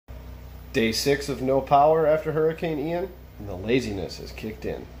Day 6 of no power after Hurricane Ian, and the laziness has kicked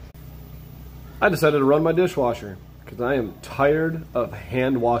in. I decided to run my dishwasher because I am tired of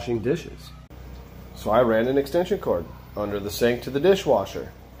hand washing dishes. So I ran an extension cord under the sink to the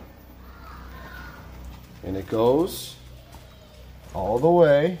dishwasher. And it goes all the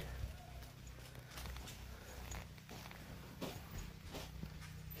way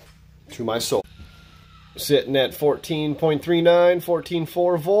to my solar. Sitting at 14.39,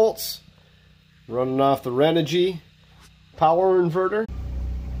 14.4 volts, running off the Renogy power inverter,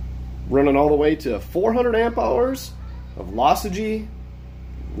 running all the way to 400 amp hours of Lossigy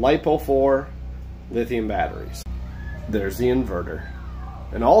LiPo4 lithium batteries. There's the inverter.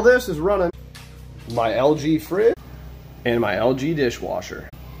 And all this is running my LG fridge and my LG dishwasher.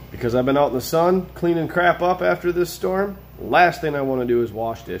 Because I've been out in the sun cleaning crap up after this storm, last thing I want to do is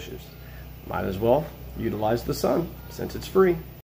wash dishes. Might as well utilize the sun since it's free.